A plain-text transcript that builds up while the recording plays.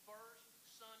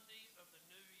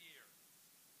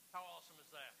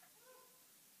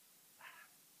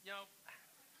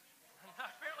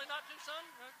too, son?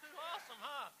 Too awesome,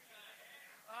 huh?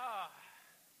 Ah,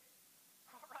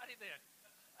 all righty then.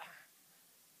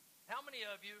 How many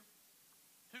of you,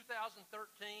 2013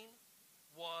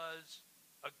 was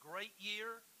a great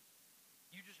year?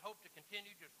 You just hope to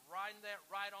continue just riding that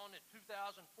right on in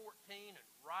 2014 and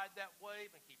ride that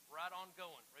wave and keep right on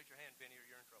going. Raise your hand, Benny, or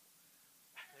you're in trouble.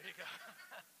 There you go.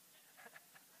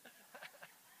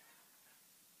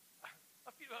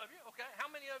 A few of you, okay. How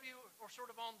many of you are sort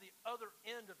of on the other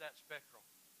end of that spectrum?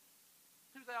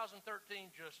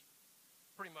 2013 just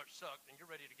pretty much sucked, and you're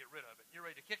ready to get rid of it. You're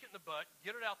ready to kick it in the butt,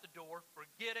 get it out the door,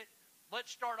 forget it. Let's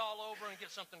start all over and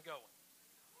get something going.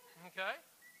 Okay?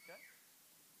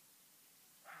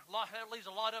 That leaves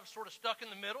a lot of us sort of stuck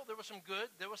in the middle. There was some good,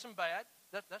 there was some bad.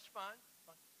 That's fine.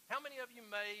 How many of you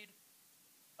made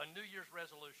a New Year's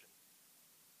resolution?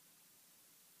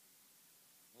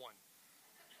 One.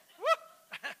 Woo!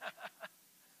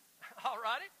 All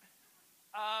righty.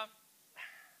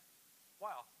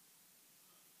 Wow.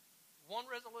 One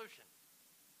resolution.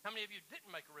 How many of you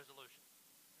didn't make a resolution?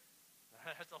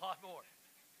 That's a lot more.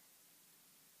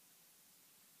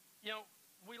 You know,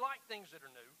 we like things that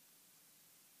are new.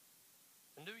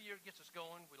 The new year gets us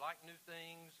going. We like new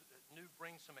things. New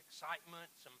brings some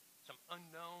excitement, some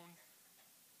unknown.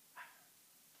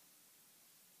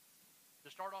 To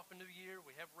start off a new year,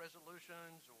 we have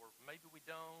resolutions, or maybe we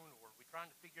don't, or we're trying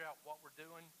to figure out what we're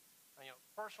doing. You know,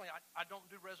 personally, I don't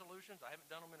do resolutions. I haven't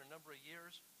done them in a number of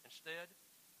years. Instead,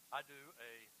 I do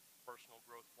a personal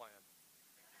growth plan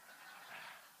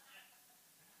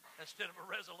instead of a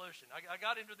resolution. I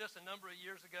got into this a number of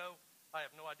years ago. I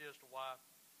have no idea as to why.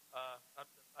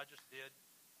 I just did.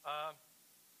 I'll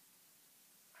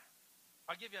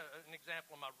give you an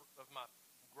example of my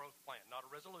growth plan. Not a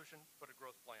resolution, but a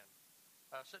growth plan.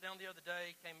 Sat down the other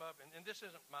day, came up, and this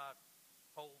isn't my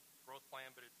whole growth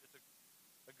plan, but it's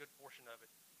a good portion of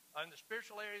it. In the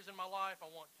spiritual areas in my life,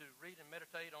 I want to read and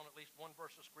meditate on at least one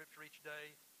verse of Scripture each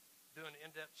day, do an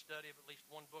in-depth study of at least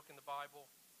one book in the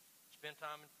Bible, spend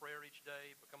time in prayer each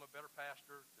day, become a better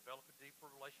pastor, develop a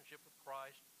deeper relationship with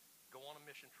Christ, go on a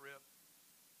mission trip.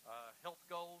 Health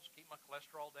goals, keep my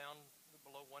cholesterol down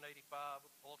below 185,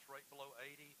 pulse rate below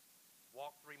 80,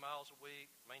 walk 3 miles a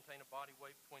week, maintain a body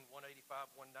weight between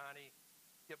 185 and 190,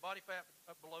 get body fat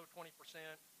up below 20%,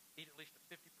 eat at least a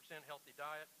 50% healthy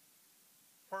diet.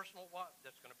 Personal-wise,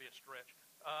 that's going to be a stretch.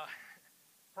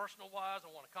 Personal-wise,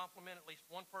 I want to compliment at least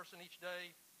one person each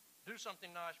day, do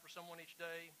something nice for someone each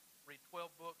day, read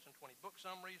 12 books and 20 book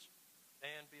summaries,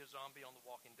 and be a zombie on The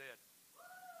Walking Dead.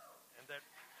 And that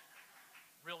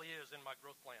really is in my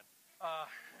growth plan.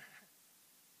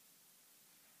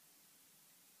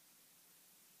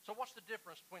 So what's the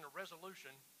difference between a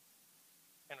resolution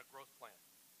and a growth plan?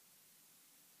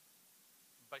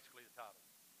 Basically the title.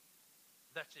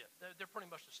 That's it. They're pretty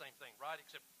much the same thing, right?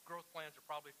 Except growth plans are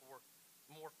probably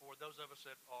more for those of us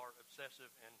that are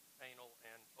obsessive and anal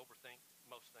and overthink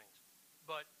most things.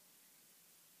 But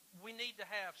we need to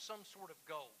have some sort of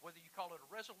goal, whether you call it a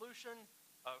resolution,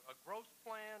 a growth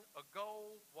plan, a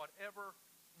goal, whatever.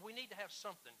 We need to have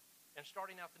something, and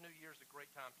starting out the new year is a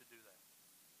great time to do that.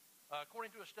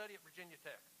 According to a study at Virginia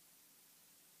Tech,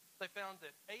 they found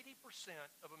that 80%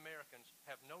 of Americans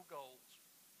have no goals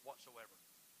whatsoever.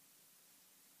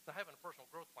 Now, having a personal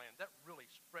growth plan, that really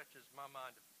stretches my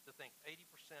mind to think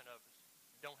 80% of us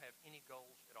don't have any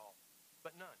goals at all,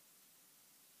 but none.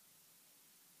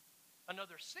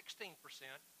 Another 16%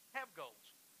 have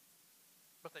goals,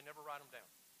 but they never write them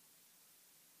down.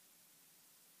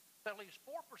 That leaves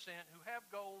 4% who have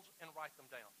goals and write them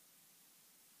down.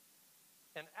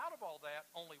 And out of all that,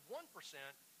 only 1%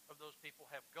 of those people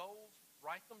have goals,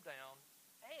 write them down,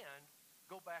 and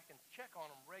go back and check on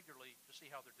them regularly to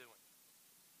see how they're doing.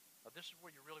 Now, this is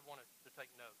where you really want to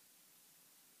take note.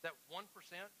 That 1%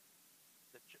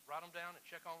 that write them down and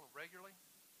check on them regularly,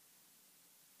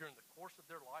 during the course of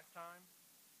their lifetime,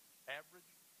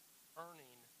 average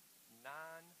earning 9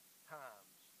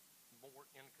 times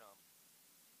more income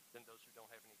than those who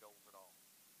don't have any goals at all.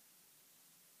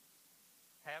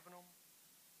 Having them,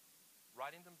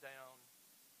 writing them down,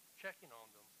 checking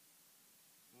on them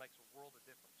makes a world of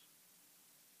difference.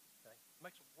 Okay?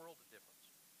 Makes a world of difference.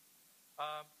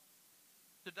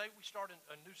 Today we start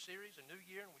a new series, a new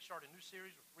year, and we start a new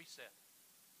series with Reset.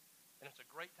 And it's a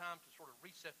great time to sort of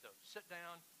reset those. Sit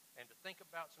down and to think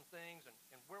about some things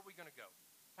and where are we going to go?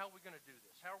 How are we going to do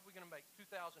this? How are we going to make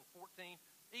 2014,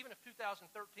 even if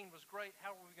 2013 was great,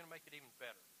 how are we going to make it even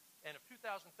better? And if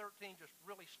 2013 just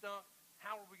really stunk,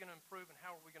 how are we going to improve and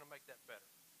how are we going to make that better?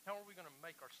 How are we going to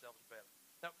make ourselves better?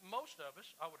 Now, most of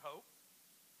us, I would hope,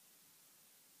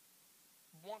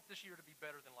 want this year to be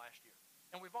better than last year.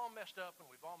 And we've all messed up, and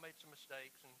we've all made some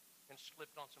mistakes and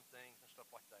slipped on some things and stuff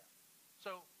like that.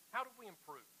 So how do we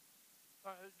improve?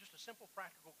 Just a simple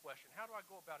practical question. How do I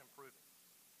go about improving?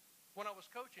 When I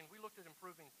was coaching, we looked at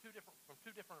improving from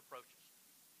two different approaches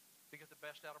to get the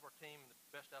best out of our team and the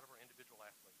best out of our individual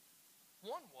athlete.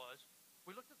 One was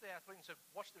we looked at the athlete and said,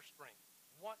 what's their strength?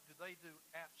 What do they do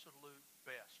absolute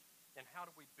best? And how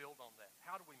do we build on that?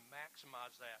 How do we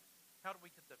maximize that? How do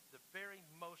we get the very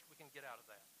most we can get out of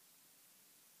that?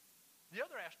 The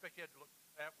other aspect you had to look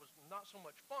at was not so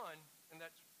much fun, and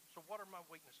that's, so what are my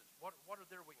weaknesses? What are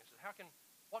their weaknesses?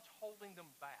 What's holding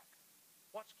them back?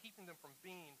 What's keeping them from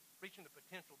reaching the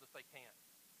potential that they can?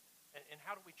 And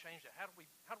how do we change that? How do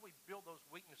we build those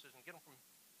weaknesses and get them from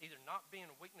either not being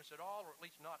a weakness at all or at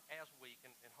least not as weak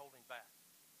and holding back?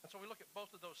 And so we look at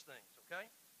both of those things,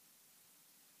 okay?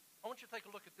 I want you to take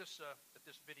a look at this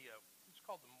video. It's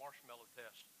called the marshmallow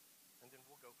test, and then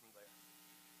we'll go from there.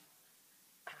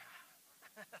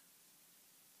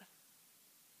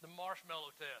 The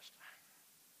marshmallow test.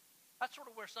 That's sort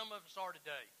of where some of us are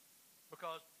today,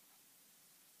 because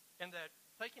in that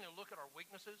taking a look at our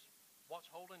weaknesses, what's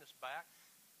holding us back,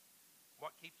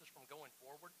 what keeps us from going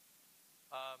forward,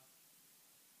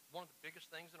 one of the biggest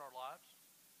things in our lives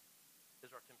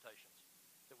is our temptations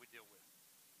that we deal with,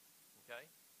 okay?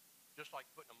 Just like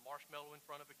putting a marshmallow in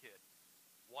front of a kid.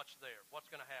 What's there? What's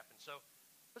going to happen? So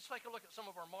let's take a look at some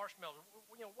of our marshmallows.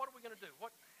 You know, what are we going to do?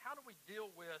 How do we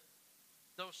deal with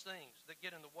those things that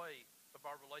get in the way of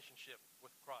our relationship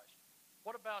with Christ?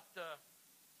 What about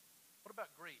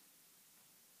greed?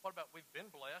 What about we've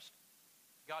been blessed?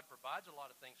 God provides a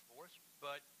lot of things for us,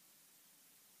 but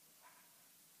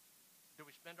do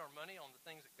we spend our money on the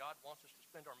things that God wants us to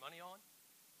spend our money on?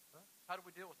 Huh? How do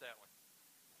we deal with that one?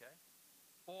 Okay.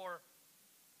 Or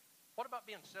what about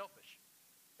being selfish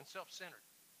and self-centered?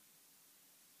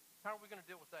 How are we going to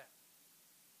deal with that?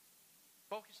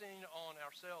 Focusing on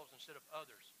ourselves instead of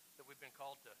others that we've been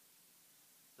called to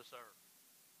serve.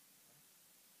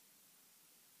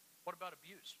 What about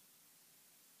abuse?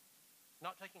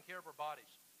 Not taking care of our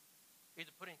bodies. Either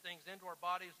putting things into our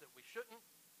bodies that we shouldn't,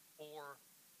 or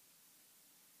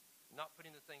not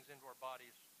putting the things into our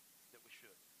bodies that we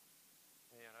should.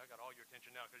 Man, I got all your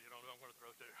attention now because you don't know who I'm going to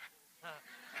throw to.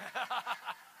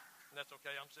 And that's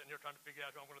okay. I'm sitting here trying to figure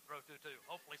out who I'm going to throw to, too.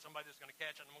 Hopefully somebody that's going to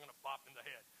catch it and I'm going to bop in the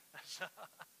head.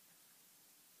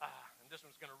 And this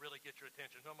one's going to really get your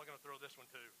attention. Who am I going to throw this one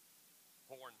to?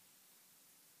 Horn.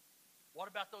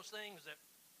 What about those things that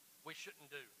we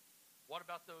shouldn't do? What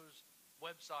about those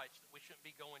websites that we shouldn't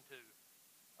be going to?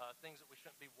 Things that we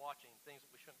shouldn't be watching, things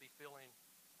that we shouldn't be filling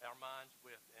our minds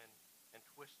with and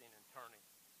twisting and turning.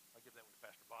 I'll give that one to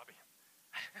Pastor Bobby.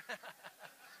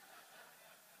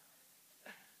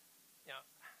 You know,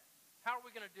 how are we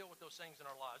going to deal with those things in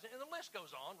our lives? And the list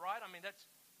goes on, right? I mean, that's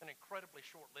an incredibly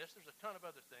short list. There's a ton of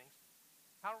other things.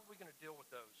 How are we going to deal with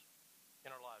those in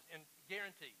our lives? And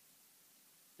guaranteed,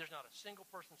 there's not a single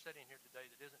person sitting here today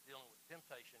that isn't dealing with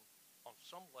temptation on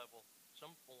some level,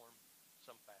 some form,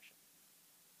 some fashion.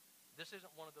 This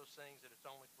isn't one of those things that it's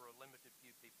only for a limited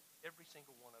few people. Every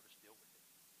single one of us deal with it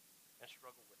and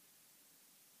struggle with it.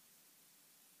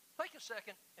 Take a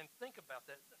second and think about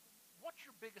that. What's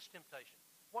your biggest temptation?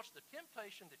 What's the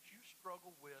temptation that you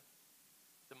struggle with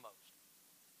the most?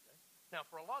 Okay? Now,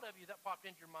 for a lot of you, that popped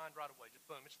into your mind right away. Just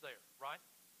boom, it's there, right?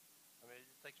 I mean,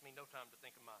 it takes me no time to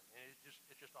think of mine. And it's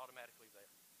just automatically there.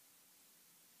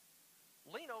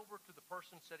 Lean over to the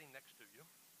person sitting next to you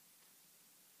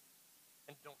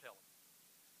and don't tell them.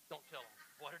 Don't tell them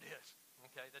what it is.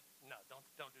 Okay?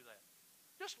 Don't do that.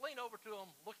 Just lean over to them,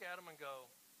 look at them, and go,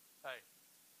 hey,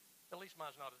 at least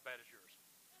mine's not as bad as yours.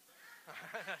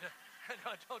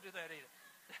 No, don't do that either.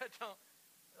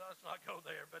 Let's not go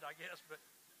there, but I guess. But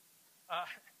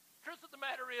truth of the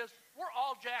matter is, we're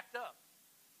all jacked up.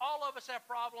 All of us have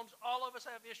problems. All of us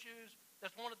have issues.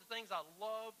 That's one of the things I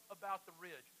love about the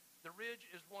Ridge. The Ridge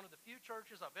is one of the few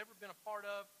churches I've ever been a part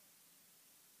of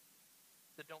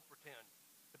that don't pretend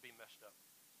to be messed up.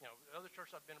 You know, the other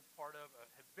churches I've been a part of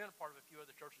have been a part of a few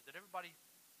other churches that everybody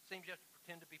seems you have to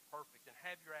pretend to be perfect and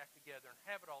have your act together and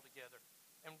have it all together.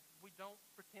 And we don't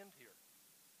pretend here.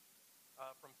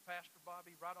 From Pastor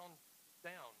Bobby right on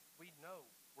down, we know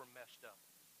we're messed up.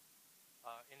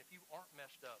 And if you aren't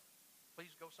messed up,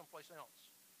 please go someplace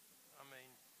else. I mean,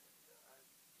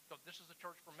 so this is a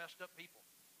church for messed up people.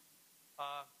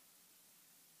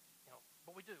 You know,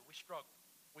 but we do. We struggle.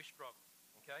 We struggle.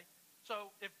 Okay?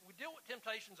 So if we deal with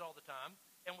temptations all the time,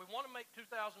 and we want to make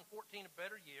 2014 a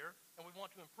better year, and we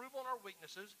want to improve on our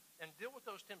weaknesses and deal with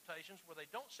those temptations where they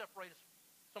don't separate us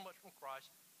so much from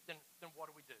Christ, then what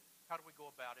do we do? How do we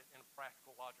go about it in a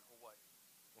practical, logical way?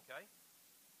 Okay?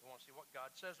 We want to see what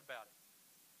God says about it.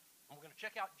 And we're going to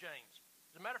check out James.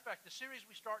 As a matter of fact, the series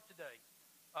we start today,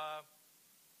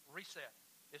 Reset,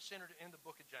 is centered in the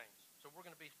book of James. So we're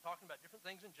going to be talking about different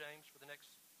things in James for the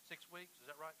next 6 weeks. Is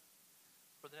that right?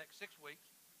 For the next 6 weeks.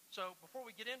 So before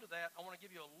we get into that, I want to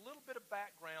give you a little bit of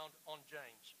background on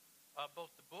James,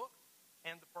 both the book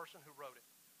and the person who wrote it.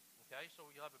 Okay,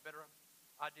 so you'll have a better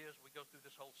idea as we go through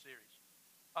this whole series.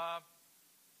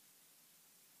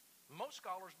 Most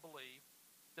scholars believe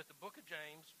that the book of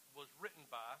James was written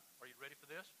by, are you ready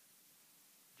for this?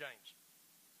 James.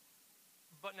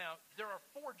 But now, there are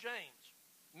 4 James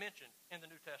mentioned in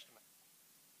the New Testament.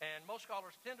 And most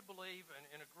scholars tend to believe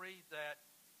and agree that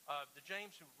the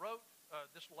James who wrote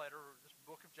this letter, or this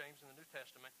book of James in the New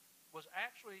Testament, was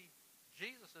actually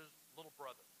Jesus' little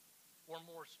brother, or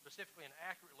more specifically and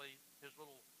accurately, his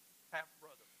little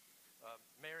half-brother.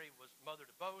 Mary was mother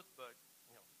to both, but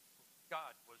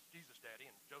God was Jesus'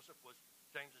 daddy, and Joseph was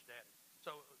James's daddy.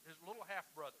 So his little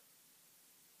half-brother.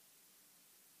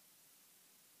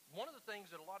 One of the things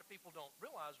that a lot of people don't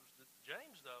realize was that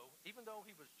James, though, even though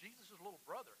he was Jesus' little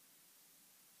brother,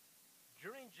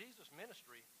 during Jesus'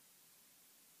 ministry,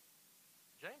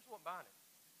 James wasn't buying it.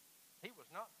 He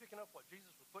was not picking up what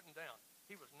Jesus was putting down.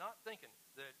 He was not thinking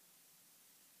that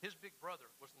his big brother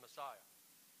was the Messiah.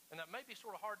 And that may be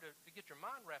sort of hard to get your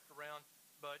mind wrapped around,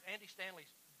 but Andy Stanley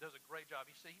does a great job.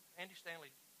 You see, Andy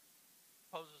Stanley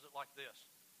poses it like this.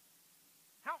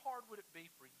 How hard would it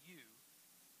be for you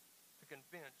to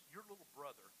convince your little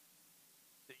brother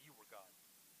that you were God?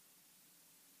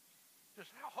 Just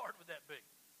how hard would that be?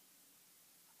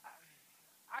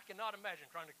 I cannot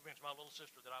imagine trying to convince my little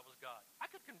sister that I was God.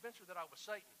 I could convince her that I was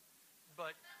Satan,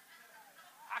 but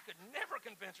I could never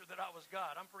convince her that I was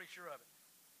God. I'm pretty sure of it.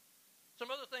 Some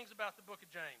other things about the book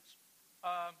of James.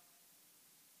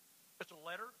 It's a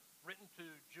letter written to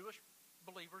Jewish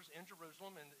believers in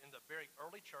Jerusalem in the very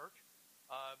early church.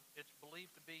 It's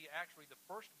believed to be actually the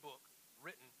first book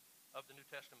written of the New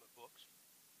Testament books.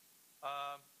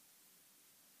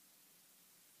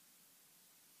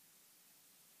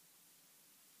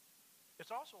 It's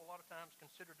also a lot of times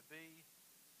considered to be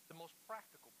the most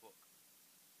practical book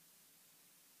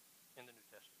in the New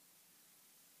Testament.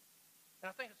 And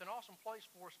I think it's an awesome place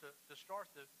for us to start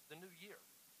the new year,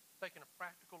 taking a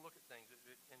practical look at things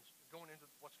and going into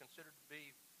what's considered to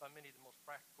be by many the most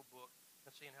practical book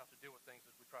and seeing how to deal with things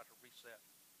as we try to reset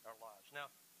our lives. Now,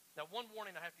 one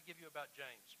warning I have to give you about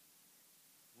James.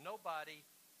 Nobody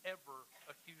ever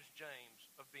accused James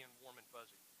of being warm and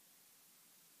fuzzy.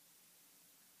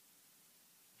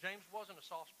 James wasn't a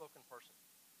soft-spoken person.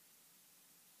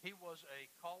 He was a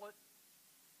call it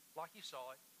like you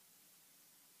saw it,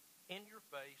 in your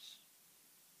face,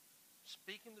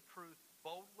 speaking the truth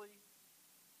boldly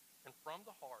and from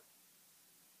the heart,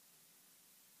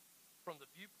 from the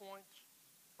viewpoints,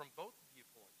 from both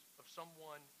viewpoints of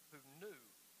someone who knew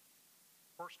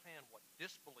firsthand what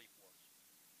disbelief was,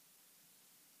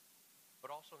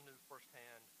 but also knew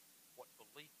firsthand what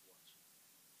belief was.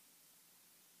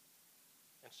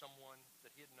 And someone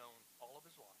that he had known all of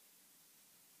his life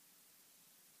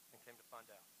and came to find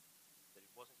out that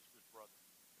he wasn't just his brother,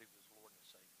 but he was his Lord and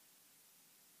his Savior.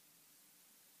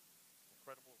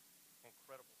 Incredible,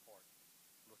 incredible part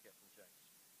to look at from James.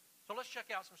 So let's check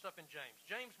out some stuff in James.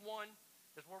 James 1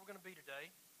 is where we're going to be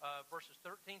today, verses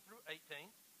 13 through 18.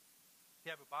 If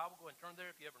you have a Bible, go ahead and turn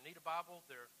there. If you ever need a Bible,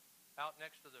 they're out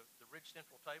next to the Ridge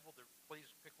Central table.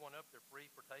 Please pick one up. They're free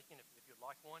for taking if you'd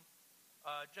like one.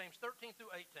 James 13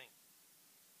 through 18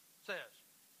 says,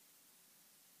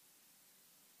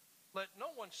 "Let no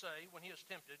one say when he is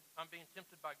tempted, I'm being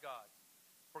tempted by God.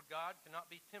 For God cannot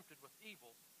be tempted with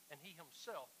evil, and he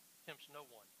himself tempts no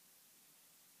one.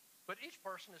 But each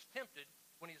person is tempted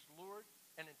when he is lured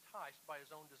and enticed by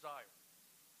his own desire.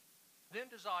 Then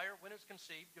desire, when it's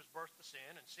conceived, gives birth to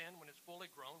sin, and sin, when it's fully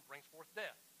grown, brings forth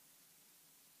death.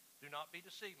 Do not be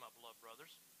deceived, my beloved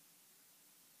brothers.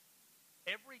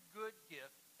 Every good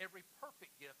gift, every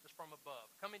perfect gift is from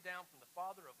above, coming down from the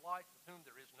Father of lights, with whom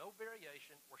there is no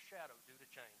variation or shadow due to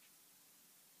change.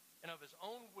 And of his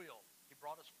own will he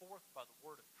brought us forth by the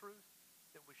word of truth,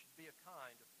 that we should be a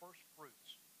kind of first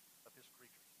fruits of his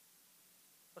creatures."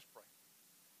 Let's pray.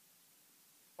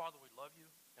 Father, we love you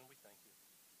and we thank you.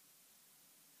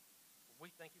 We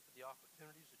thank you for the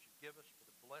opportunities that you give us, for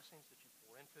the blessings that you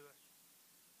pour into us.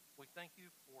 We thank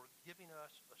you for giving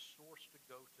us a source to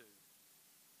go to,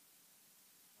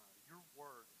 your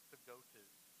word to go to,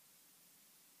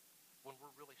 when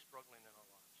we're really struggling in our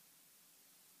lives.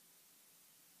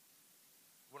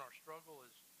 When our struggle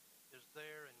is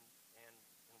there and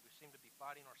we seem to be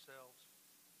fighting ourselves,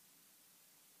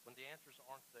 when the answers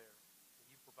aren't there,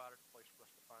 you you've provided a place for us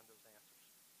to find those answers.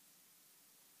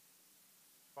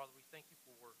 Father, we thank you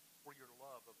for your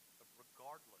love of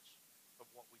regardless of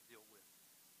what we deal with,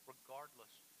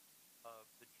 regardless of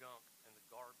the junk and the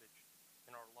garbage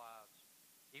in our lives,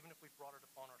 even if we brought it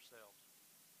upon ourselves.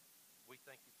 We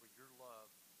thank you for your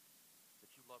love,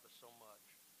 that you love us so much,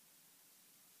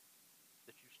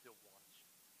 that you still want us.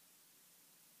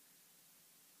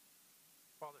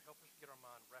 Father, help us to get our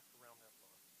mind wrapped around that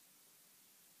love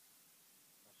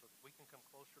so that we can come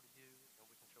closer to you and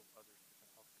we can show others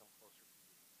how to come closer to you.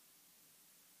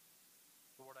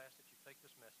 Lord, I ask that you take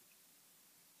this message,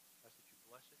 I ask that you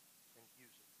bless it and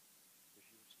use it as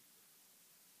you would see fit.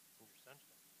 In your son's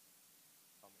name,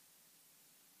 amen.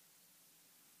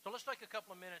 So let's take a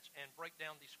couple of minutes and break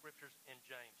down these scriptures in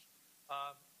James.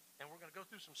 And we're going to go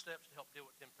through some steps to help deal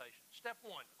with temptation. Step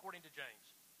 1, according to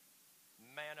James,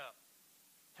 man up.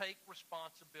 Take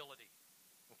responsibility.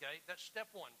 Okay, that's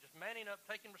step 1, just manning up,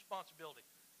 taking responsibility.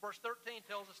 Verse 13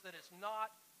 tells us that it's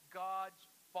not God's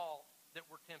fault that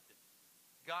we're tempted.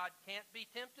 God can't be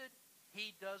tempted.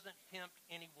 He doesn't tempt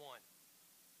anyone.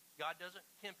 God doesn't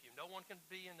tempt you. No one can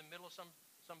be in the middle of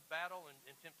some battle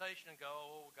and temptation and go,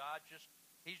 oh,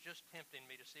 he's just tempting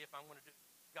me to see if I'm going to do.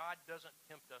 God doesn't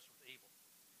tempt us with evil.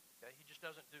 Okay, he just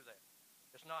doesn't do that.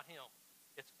 It's not him.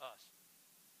 It's us.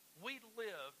 We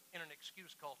live in an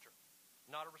excuse culture,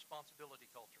 not a responsibility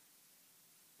culture,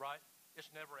 right?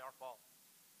 It's never our fault.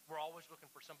 We're always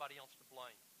looking for somebody else to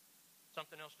blame,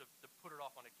 something else to put it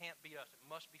off on. It can't be us. It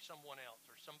must be someone else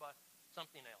or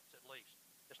something else at least.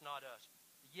 It's not us.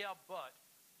 Yeah, but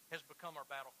has become our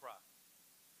battle cry.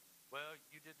 Well,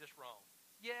 you did this wrong.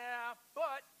 Yeah,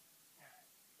 but.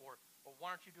 Or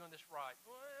why aren't you doing this right?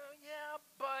 Well, yeah,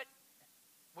 but.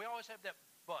 We always have that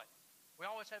but. We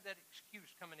always have that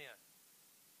excuse coming in.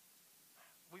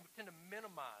 We tend to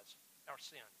minimize our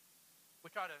sin. We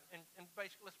try to, and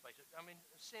basically, let's face it, I mean,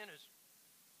 sin is,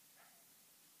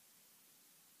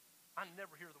 I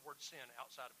never hear the word sin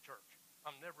outside of church.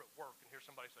 I'm never at work and hear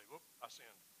somebody say, whoop, I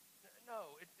sinned.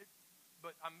 No,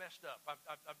 but I messed up.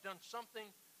 I've done something.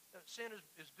 Sin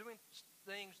is doing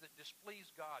things that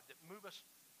displease God, that move us,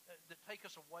 that take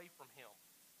us away from him.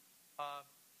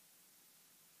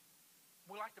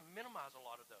 We like to minimize a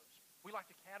lot of those. We like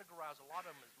to categorize a lot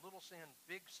of them as little sin,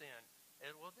 big sin.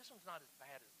 And, well, this one's not as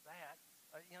bad as that.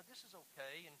 This is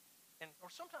okay.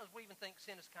 Or sometimes we even think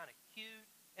sin is kind of cute,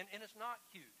 and it's not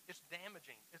cute. It's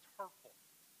damaging. It's hurtful.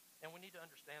 And we need to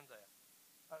understand that.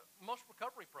 Most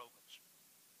recovery programs,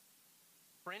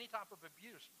 for any type of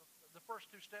abuse, the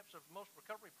first 2 steps of most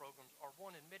recovery programs are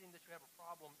 1, admitting that you have a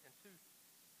problem, and 2,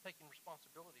 taking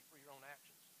responsibility for your own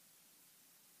actions.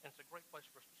 And it's a great place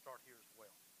for us to start here as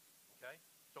well. Okay?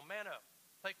 So man up.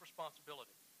 Take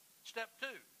responsibility. Step 2,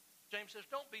 James says,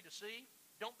 don't be deceived.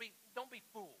 Don't be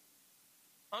fooled.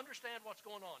 Understand what's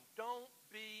going on. Don't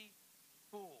be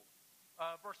fooled.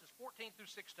 Verses 14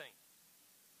 through 16.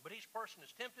 But each person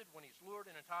is tempted when he's lured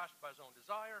and enticed by his own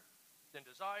desire. Then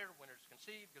desire, when it is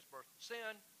conceived, gives birth to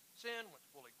sin. Sin, when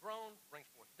it's fully grown, brings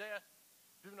forth death.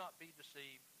 Do not be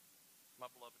deceived, my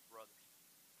beloved brothers.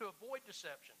 To avoid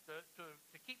deception,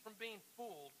 to keep from being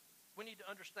fooled, we need to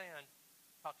understand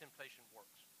how temptation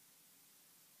works.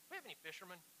 Do we have any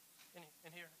fishermen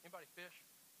in here? Anybody fish?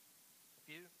 A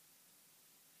few?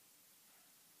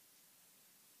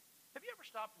 Have you ever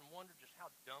stopped and wondered just how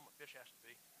dumb a fish has to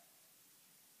be?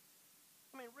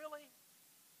 I mean, really?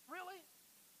 Really?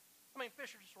 I mean,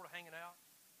 fish are just sort of hanging out.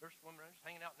 They're swimming around, just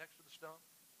hanging out next to the stump.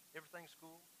 Everything's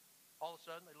cool. All of a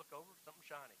sudden, they look over, something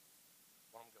shiny.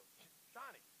 One of them goes,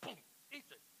 shiny. Boom,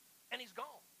 eats it. And he's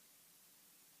gone.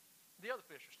 The other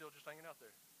fish are still just hanging out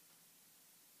there.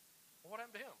 Well, what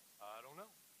happened to him? I don't know.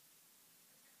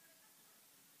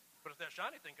 But if that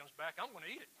shiny thing comes back, I'm going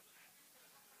to eat it.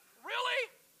 Really?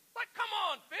 Like, come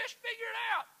on, fish, figure it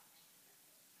out.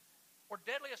 Or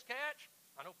Deadliest Catch.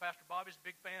 I know Pastor Bobby's a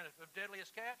big fan of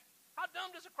Deadliest Catch. How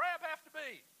dumb does a crab have to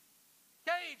be?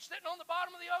 Cage sitting on the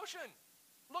bottom of the ocean.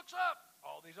 Looks up.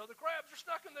 All these other crabs are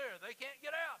stuck in there. They can't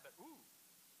get out. But, ooh,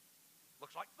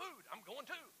 looks like food. I'm going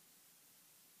too.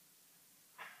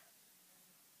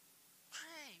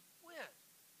 Hey, whiz.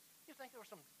 You think there were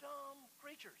some dumb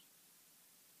creatures.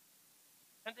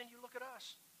 And then you look at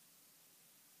us.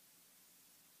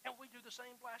 And we do the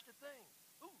same blasted thing.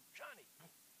 Ooh, shiny.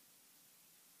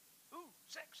 Ooh,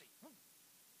 sexy. Ooh.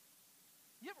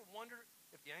 You ever wonder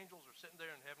if the angels are sitting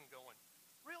there in heaven going,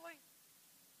 really?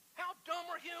 How dumb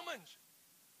are humans?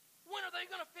 When are they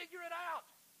going to figure it out?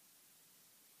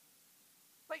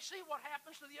 They see what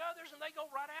happens to the others and they go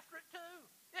right after it too.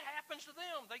 It happens to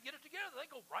them. They get it together. They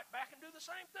go right back and do the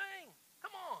same thing.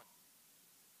 Come on.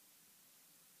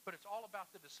 But it's all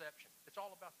about the deception. It's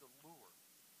all about the lure,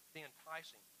 the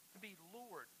enticing. To be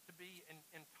lured, to be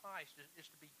enticed is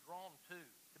to be drawn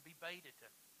to be baited to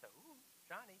ooh,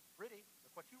 shiny, pretty,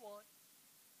 look what you want.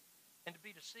 And to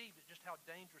be deceived at just how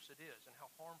dangerous it is and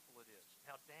how harmful it is and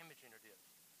how damaging it is.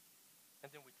 And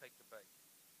then we take the bait.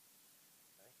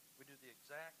 Okay? We do the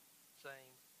exact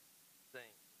same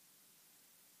thing.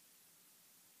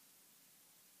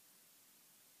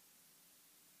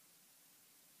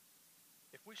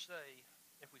 If we stay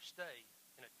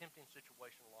in a tempting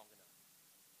situation long enough,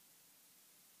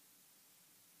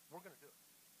 we're going to do it.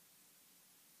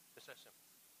 It's that simple.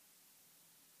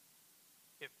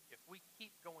 If we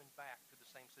keep going back to the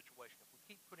same situation, if we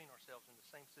keep putting ourselves in the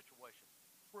same situation,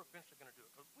 we're eventually going to do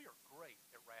it. Because we are great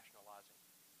at rationalizing.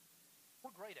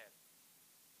 We're great at it.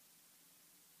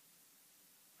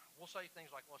 We'll say things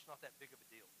like, well, it's not that big of a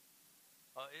deal.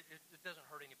 It doesn't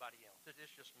hurt anybody else.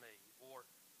 It's just me. Or,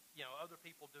 other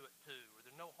people do it too. Or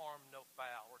there's no harm, no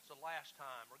foul. Or it's the last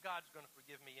time. Or God's going to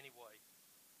forgive me anyway.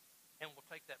 And we'll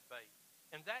take that bait.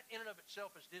 And that in and of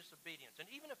itself is disobedience. And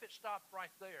even if it stopped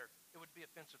right there, it would be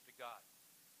offensive to God.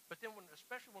 But then,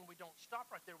 especially when we don't stop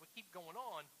right there, we keep going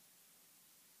on,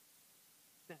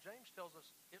 then James tells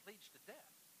us it leads to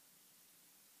death.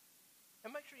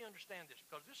 And make sure you understand this,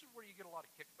 because this is where you get a lot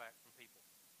of kickback from people.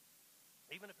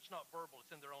 Even if it's not verbal,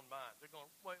 it's in their own mind. They're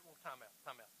going, wait, well, time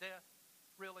out. Death?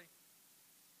 Really?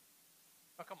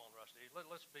 Oh, come on, Rusty.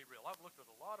 Let's be real. I've looked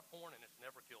at a lot of porn, and it's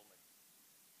never killed me.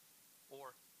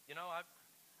 Or,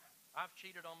 I've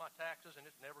cheated on my taxes, and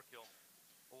it's never killed me.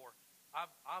 Or,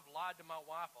 I've lied to my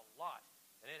wife a lot,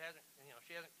 and it hasn't,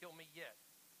 she hasn't killed me yet.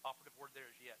 Operative word there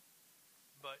is yet.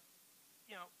 But,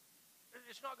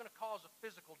 it's not going to cause a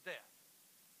physical death.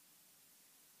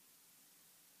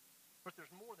 But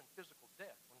there's more than physical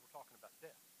death when we're talking about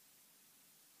death.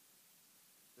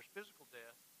 There's physical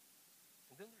death,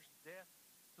 and then there's death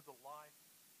to the life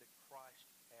that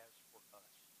Christ has for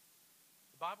us.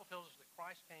 The Bible tells us that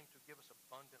Christ came to give us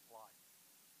abundant life.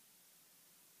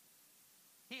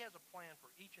 He has a plan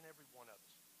for each and every one of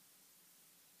us.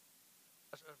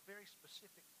 A very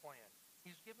specific plan.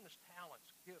 He's given us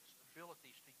talents, gifts,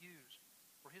 abilities to use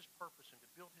for his purpose and to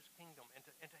build his kingdom and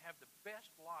to have the best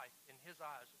life in his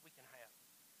eyes that we can have.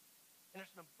 And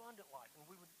it's an abundant life. And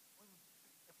we would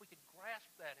if we could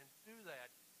grasp that and do that,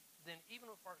 then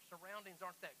even if our surroundings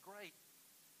aren't that great,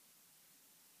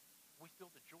 we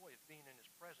feel the joy of being in his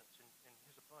presence and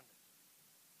his abundance.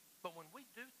 But when we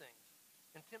do things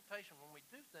in temptation, when we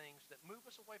do things that move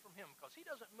us away from him, because he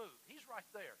doesn't move, he's right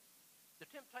there. The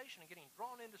temptation and getting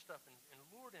drawn into stuff and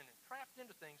lured in and trapped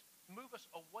into things move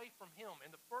us away from him.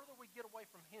 And the further we get away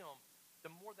from him,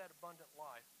 the more that abundant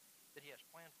life that he has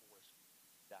planned for us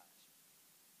dies.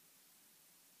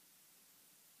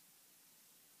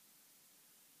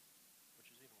 Which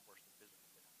is even worse than physical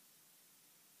death.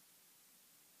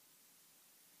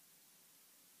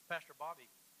 Pastor Bobby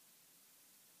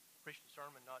preached a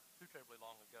sermon not too terribly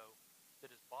long ago that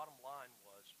his bottom line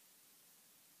was,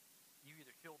 you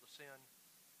either kill the sin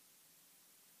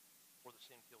or the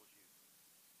sin kills you.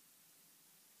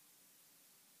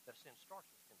 That sin starts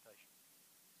with temptation.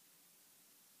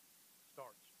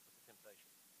 Starts with the temptation.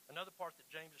 Another part that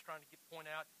James is trying to point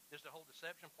out is the whole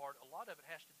deception part. A lot of it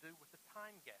has to do with the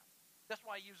time gap. That's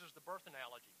why he uses the birth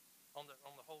analogy on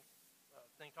the whole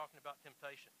thing talking about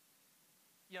temptation.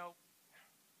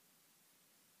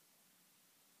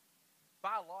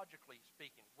 Biologically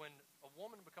speaking, when a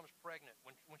woman becomes pregnant,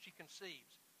 when she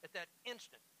conceives, at that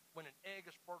instant, when an egg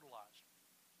is fertilized,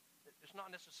 it's not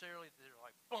necessarily that they're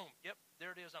like, boom, yep, there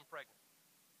it is, I'm pregnant.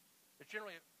 It's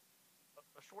generally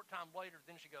a short time later,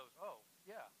 then she goes, oh,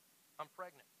 yeah, I'm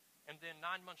pregnant. And then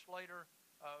 9 months later,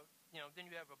 then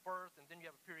you have a birth, and then you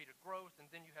have a period of growth, and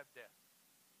then you have death.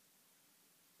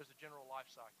 There's a general life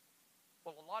cycle.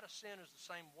 Well, a lot of sin is the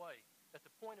same way. At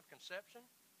the point of conception,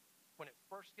 when it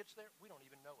first gets there, we don't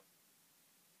even know it.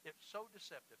 It's so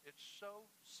deceptive. It's so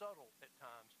subtle at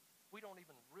times, we don't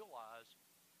even realize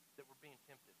that we're being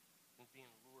tempted and being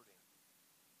lured in.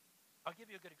 I'll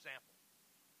give you a good example.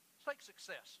 Let's take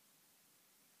success.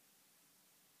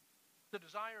 The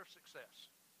desire of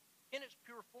success, in its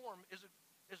pure form, is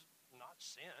not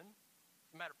sin.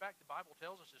 As a matter of fact, the Bible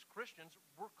tells us as Christians,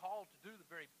 we're called to do the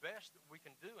very best that we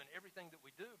can do in everything that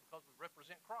we do because we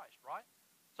represent Christ, right?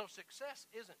 So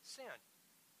success isn't sin.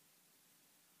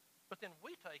 But then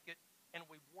we take it and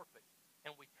we warp it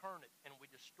and we turn it and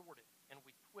we distort it and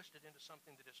we twist it into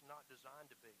something that it's not designed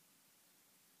to be.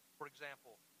 For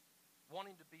example,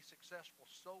 wanting to be successful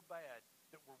so bad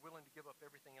that we're willing to give up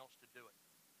everything else to do it.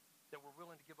 That we're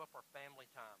willing to give up our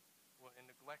family time and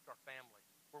neglect our family.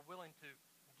 We're willing to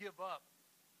give up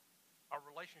our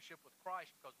relationship with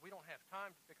Christ because we don't have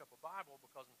time to pick up a Bible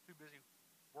because I'm too busy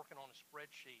working on a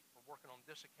spreadsheet or working on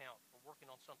this account or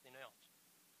working on something else.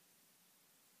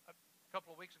 A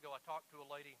couple of weeks ago, I talked to a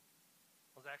lady.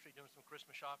 I was actually doing some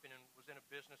Christmas shopping and was in a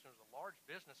business, and it was a large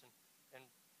business, and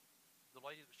the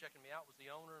lady that was checking me out was the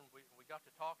owner, and we got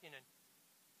to talking, and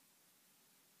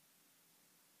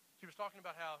she was talking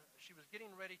about how she was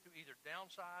getting ready to either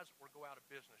downsize or go out of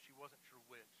business. She wasn't sure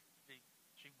which.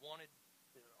 She wanted,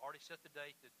 already set the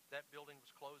date that building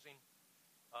was closing.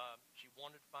 She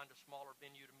wanted to find a smaller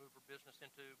venue to move her business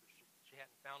into, but she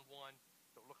hadn't found one,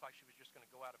 so it looked like she was just going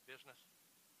to go out of business.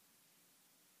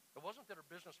 It wasn't that her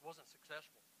business wasn't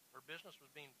successful. Her business was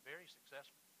being very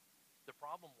successful. The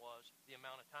problem was the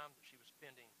amount of time that she was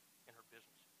spending in her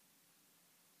business.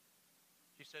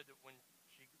 She said that when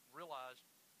she realized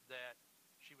that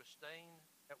she was staying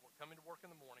at work, coming to work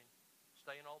in the morning,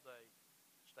 staying all day,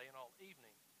 staying all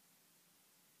evening,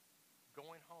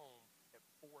 going home at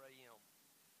 4 a.m.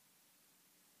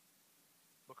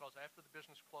 Because after the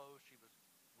business closed, she was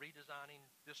redesigning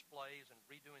displays and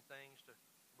redoing things to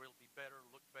really be better,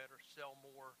 look better, sell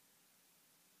more.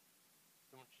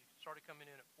 And when she started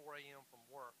coming in at 4 a.m. from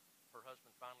work, her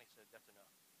husband finally said, "That's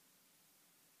enough.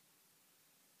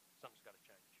 Something's got to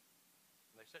change."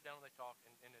 And they sat down and they talked,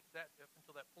 and up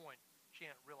until that point, she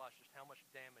hadn't realized just how much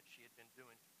damage she had been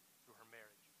doing to her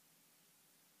marriage,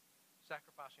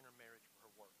 sacrificing her marriage for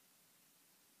her work.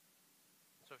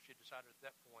 And so she decided at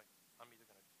that point, I'm either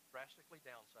going to drastically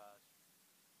downsize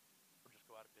or just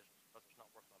go out of business because it's not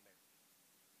worth my marriage.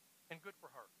 And good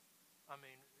for her. I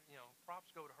mean,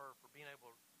 props go to her for being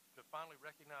able to finally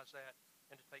recognize that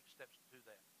and to take steps to do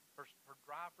that. Her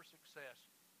drive for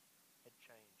success had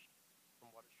changed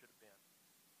from what it should have been.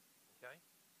 Okay?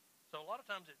 So a lot of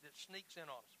times it sneaks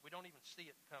in on us. We don't even see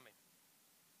it coming.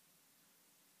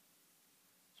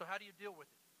 So how do you deal with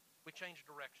it? We change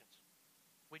directions.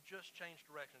 We just change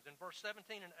directions. In verse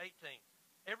 17 and 18,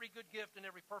 every good gift and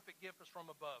every perfect gift is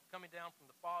from above, coming down from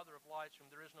the Father of lights,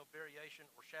 whom there is no variation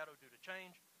or shadow due to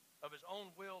change. Of his own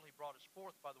will he brought us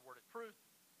forth by the word of truth,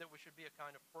 that we should be a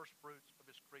kind of first fruits of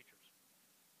his creatures.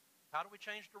 How do we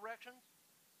change directions?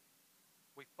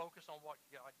 We focus on what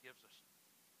God gives us.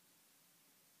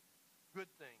 Good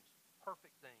things,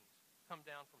 perfect things come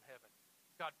down from heaven.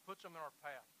 God puts them in our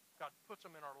path. God puts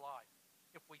them in our life.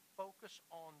 If we focus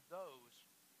on those,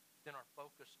 then our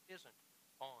focus isn't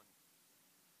on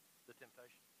the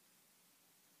temptation.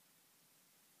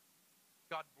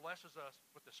 God blesses us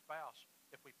with a spouse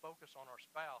if we focus on our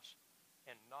spouse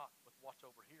and not with what's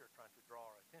over here trying to draw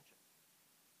our attention.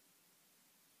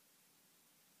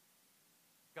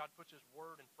 God puts his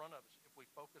word in front of us if we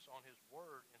focus on his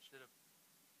word instead of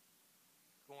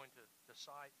going to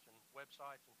sites and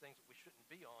websites and things that we shouldn't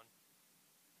be on.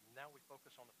 Now we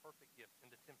focus on the perfect gift,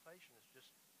 and the temptation is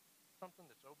just something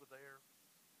that's over there,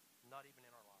 not even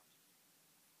in our lives.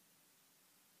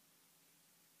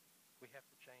 We have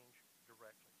to change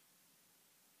directions.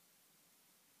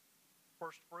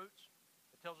 First fruits,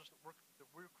 it tells us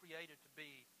that we're created to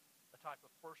be a type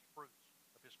of first fruits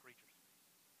of his creatures.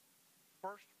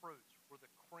 First fruits were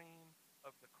the cream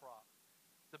of the crop,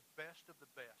 the best of the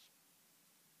best.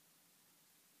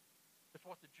 It's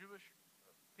what the Jewish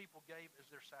people gave as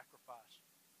their sacrifice.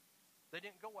 They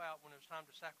didn't go out when it was time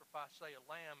to sacrifice, say, a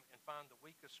lamb and find the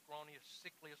weakest, scrawniest,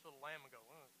 sickliest little lamb and go,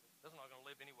 well, this is not going to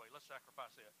live anyway. Let's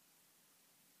sacrifice it.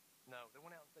 No, they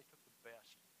went out and they took the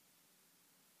best.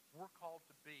 We're called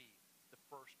to be the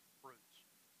first fruits.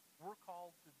 We're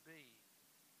called to be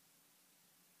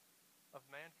of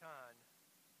mankind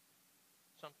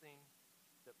something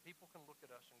that people can look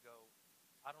at us and go,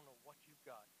 I don't know what you've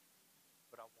got,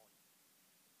 but I want it.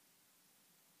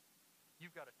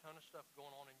 You've got a ton of stuff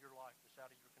going on in your life that's out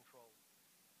of your control.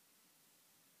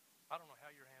 I don't know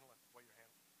how you're handling it the way you're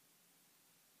handling it.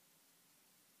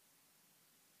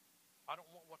 I don't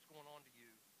want what's going on to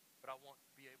you, but I want to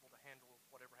be able to handle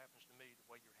whatever happens to me the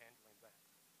way you're handling that.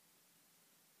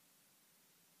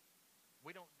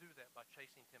 We don't do that by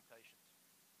chasing temptations.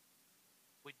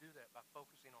 We do that by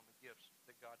focusing on the gifts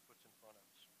that God puts in front of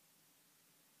us.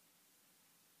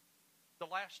 The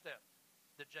last step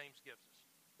that James gives us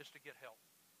is to get help.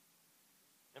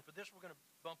 And for this, we're going to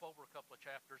bump over a couple of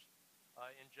chapters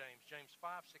in James. James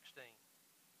 5:16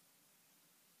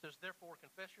 says, therefore,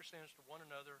 confess your sins to one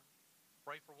another,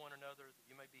 pray for one another that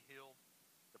you may be healed.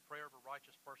 The prayer of a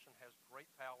righteous person has great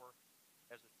power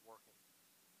as it's working.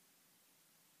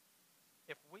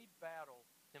 If we battle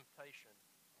temptation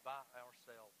by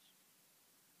ourselves,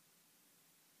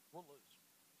 we'll lose.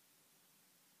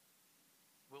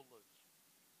 We'll lose.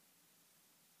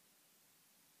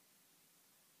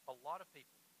 A lot of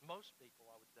people, most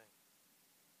people, I would think,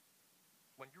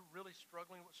 when you're really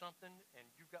struggling with something and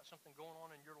you've got something going on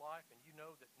in your life and you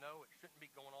know that, no, it shouldn't be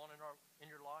going on in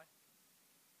your life,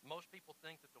 most people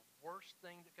think that the worst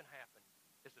thing that can happen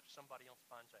is if somebody else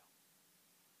finds out.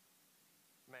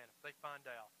 Man, if they find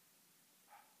out,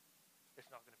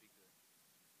 it's not going to be good.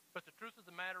 But the truth of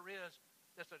the matter is,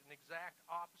 that's an exact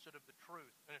opposite of the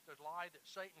truth. And it's a lie that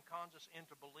Satan cons us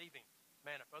into believing.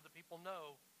 Man, if other people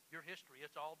know your history,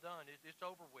 it's all done. It's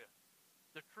over with.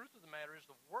 The truth of the matter is,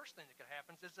 the worst thing that could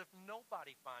happen is if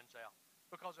nobody finds out.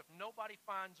 Because if nobody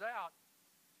finds out,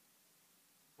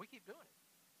 we keep doing it.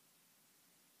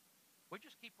 We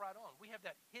just keep right on. We have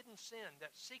that hidden sin,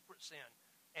 that secret sin.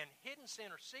 And hidden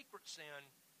sin or secret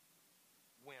sin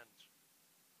wins.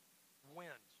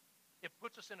 It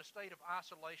puts us in a state of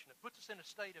isolation. It puts us in a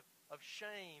state of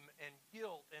shame and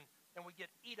guilt, and we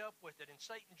get eat up with it. And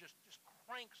Satan just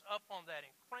cranks up on that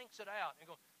and cranks it out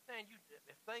and goes, man,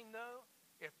 if they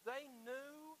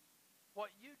knew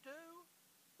what you do,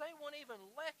 they won't even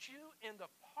let you in the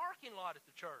parking lot at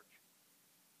the church.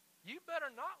 You better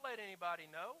not let anybody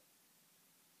know.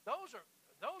 Those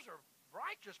are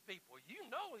righteous people. You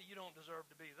know you don't deserve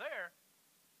to be there.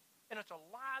 And it's a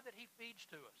lie that he feeds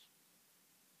to us.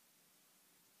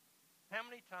 How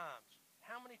many times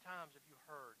have you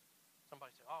heard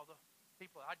somebody say, oh, the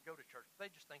people, I'd go to church,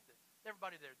 they just think that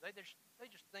everybody there, they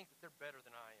just think that they're better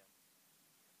than I am.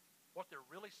 What they're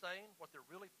really saying, what they're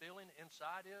really feeling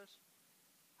inside is,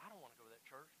 I don't want to go to that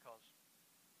church because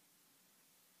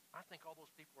I think all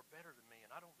those people are better than me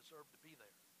and I don't deserve to be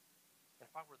there. And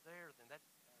if I were there, then I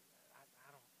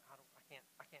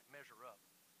can't measure up.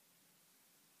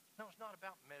 No, it's not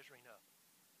about measuring up.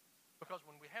 Because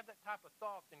when we have that type of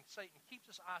thought, then Satan keeps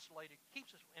us isolated,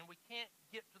 and we can't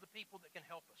get to the people that can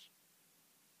help us.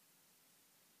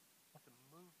 We have to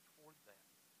move toward that.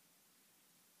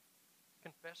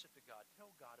 Confess it to God.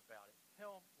 Tell God about it.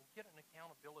 Get an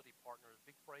accountability partner, a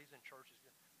big phrase in churches.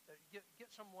 Get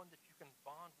someone that you can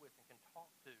bond with and can talk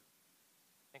to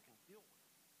and can deal with.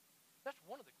 That's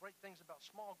one of the great things about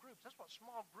small groups. That's what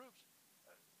small groups,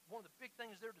 one of the big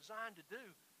things they're designed to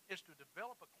do is to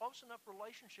develop a close enough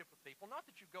relationship with people. Not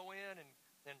that you go in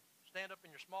and stand up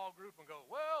in your small group and go,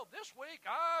 well, this week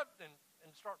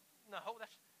and start, no,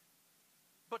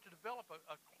 but to develop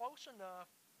a close enough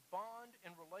bond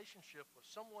and relationship with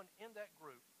someone in that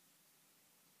group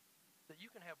that you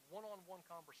can have one-on-one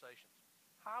conversations.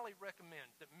 Highly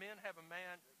recommend that men have a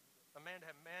man to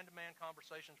have man-to-man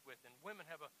conversations with, and women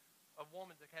have a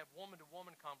woman to have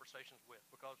woman-to-woman conversations with,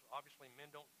 because obviously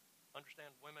men don't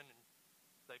understand women, and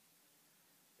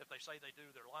if they say they do,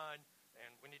 they're lying,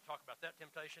 and we need to talk about that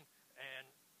temptation. And,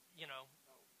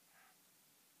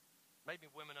 maybe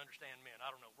women understand men. I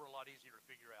don't know. We're a lot easier to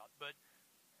figure out. But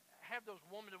have those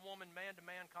woman-to-woman,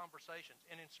 man-to-man conversations.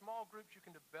 And in small groups, you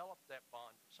can develop that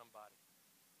bond with somebody.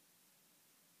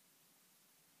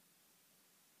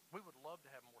 We would love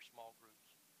to have more small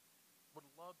groups. Would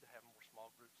love to have more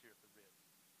small groups here at the Ridge.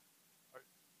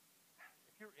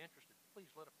 If you're interested,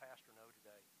 please let a pastor know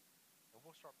today. And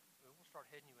we'll start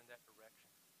heading you in that direction.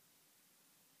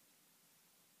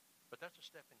 But that's a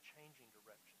step in changing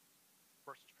direction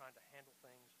versus trying to handle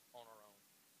things on our own.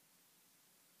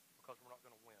 Because we're not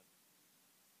going to win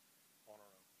on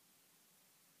our own.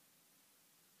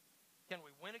 Can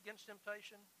we win against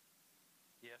temptation?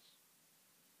 Yes.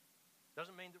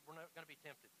 Doesn't mean that we're not going to be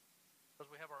tempted. Because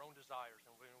we have our own desires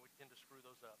and we tend to screw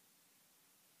those up.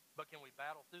 But can we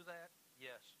battle through that?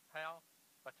 Yes. How?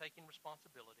 By taking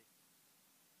responsibility.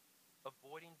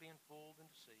 Avoiding being fooled and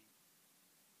deceived,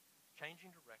 changing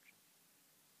direction,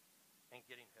 and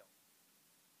getting help.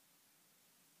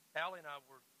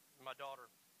 My daughter,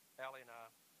 Allie and I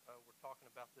were talking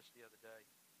about this the other day.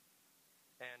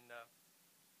 And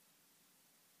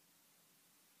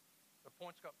the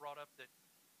points got brought up that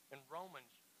in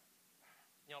Romans,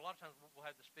 a lot of times we'll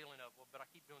have this feeling of, well, but I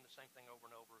keep doing the same thing over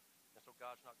and over, and so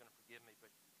God's not going to forgive me. But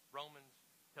Romans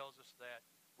tells us that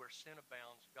where sin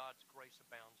abounds, God's grace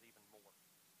abounds even more.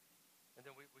 And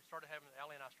then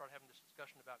Allie and I started having this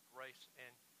discussion about grace,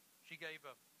 and she gave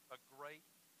a great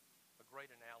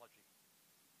analogy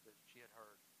that she had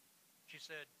heard. She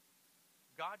said,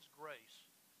 God's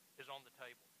grace is on the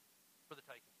table for the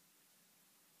taking.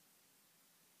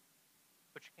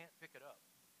 But you can't pick it up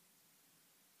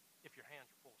if your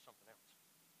hands are full of something else.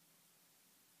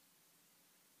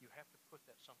 You have to put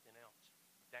that something else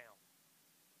down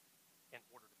in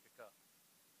order to pick up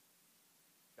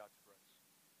God's grace.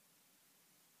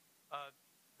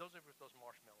 Those of you with those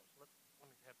marshmallows, let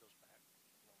me have those back,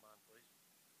 if you don't mind, please.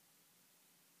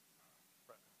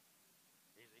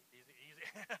 Easy.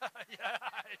 Yeah.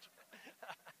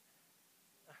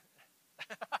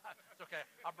 It's okay.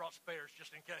 I brought spares. theirs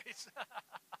just in case.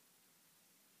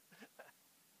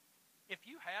 If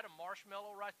you had a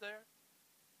marshmallow right there,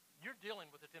 you're dealing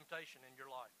with a temptation in your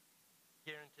life,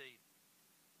 guaranteed.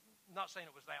 Not saying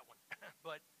it was that one,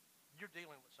 but you're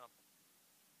dealing with something.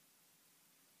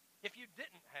 If you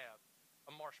didn't have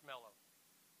a marshmallow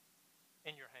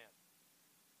in your hand,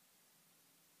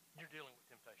 you're dealing with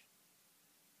temptation.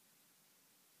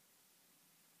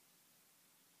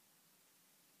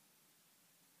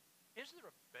 Is there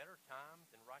a better time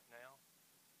than right now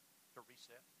to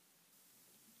reset?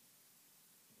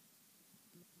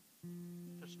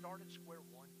 To start at square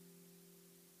one?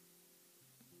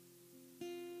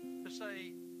 To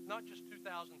say, not just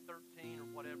 2013 or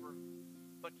whatever,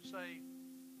 but to say,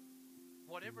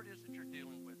 whatever it is that you're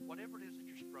dealing with, whatever it is that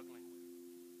you're struggling with,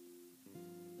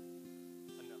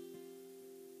 enough.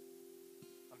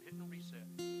 I'm hitting reset.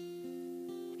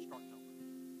 I'm starting over.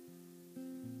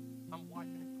 I'm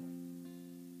wiping it clean.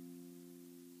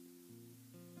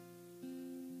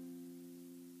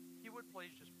 If you would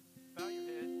please just bow your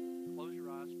head, close your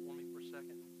eyes for me for a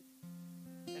second.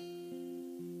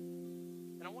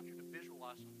 And I want you to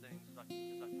visualize some things as I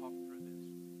talk through this.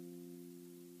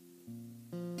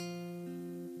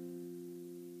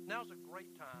 Now's a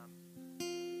great time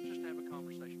just to have a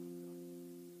conversation with God.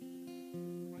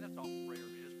 I mean, that's all prayer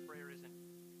is. Prayer isn't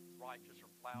righteous or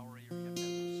flowery, or you have to have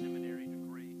some seminary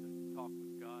degree to talk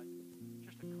with God.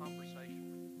 Just a conversation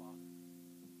with your Father.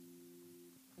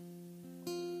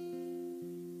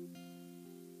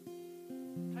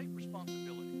 Take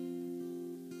responsibility.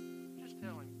 Just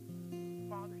tell Him,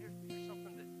 Father, here's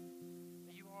something that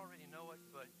you already know it,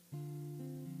 but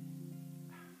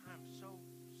I'm so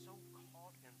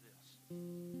caught in this.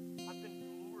 I've been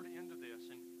lured into this,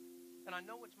 and I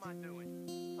know it's my doing.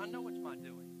 I know it's my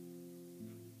doing.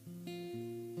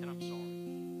 And I'm sorry.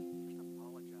 Just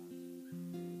apologize.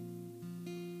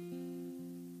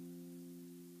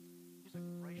 He's a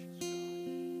gracious God.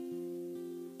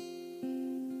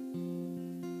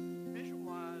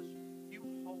 Visualize you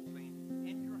holding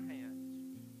in your hands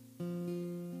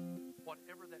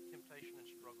whatever that temptation and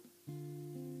struggle is.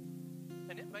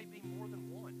 And it may be more than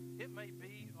one. It may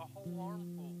be a whole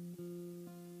armful.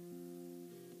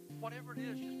 Whatever it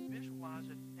is, just visualize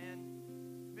it and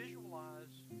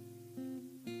visualize,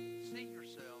 see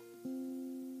yourself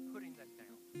putting that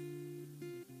down.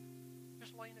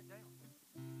 Just laying it down.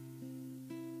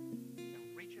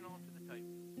 And reaching onto the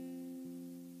table.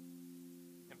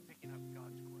 And picking up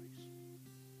God's grace.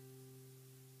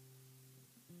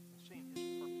 And seeing His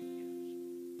perfect gifts.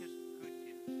 His good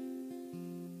gifts.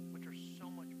 Which are so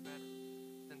much better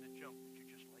than the junk that you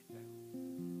just laid down.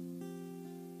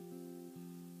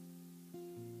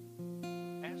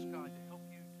 Ask God to help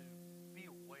you to be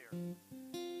aware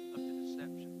of the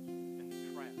deceptions and the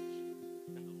traps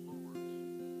and the lures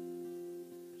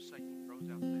that Satan throws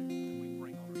out there that we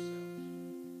bring on ourselves.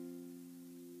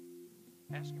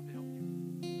 Ask Him to help you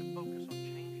to focus on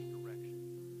changing direction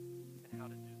and how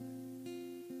to do that.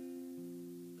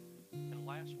 And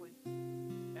lastly,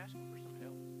 ask Him for some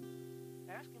help.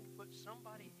 Ask Him to put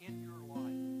somebody in your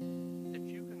life that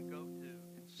you can go to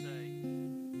and say,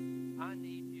 I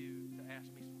need you to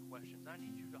ask me some questions. I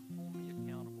need you to hold me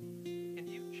accountable. Can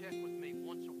you check with me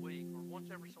once a week or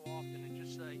once every so often and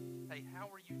just say, hey, how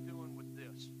are you doing with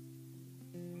this?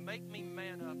 Make me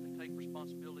man up and take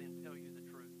responsibility and tell you the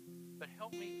truth. But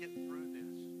help me get through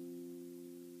this.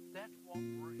 That's what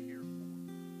we're here for.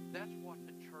 That's what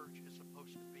the church is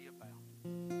supposed to be about.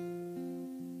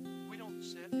 We don't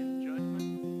sit in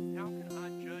judgment. How can I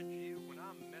judge you when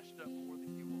I'm messed up more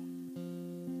than you are?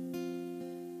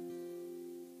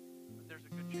 But there's a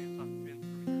good chance I've been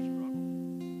through your struggle.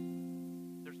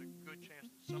 There's a good chance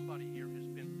that somebody here has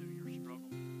been through your struggle.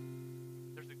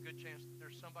 There's a good chance that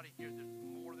there's somebody here that's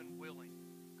more than willing,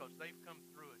 because they've come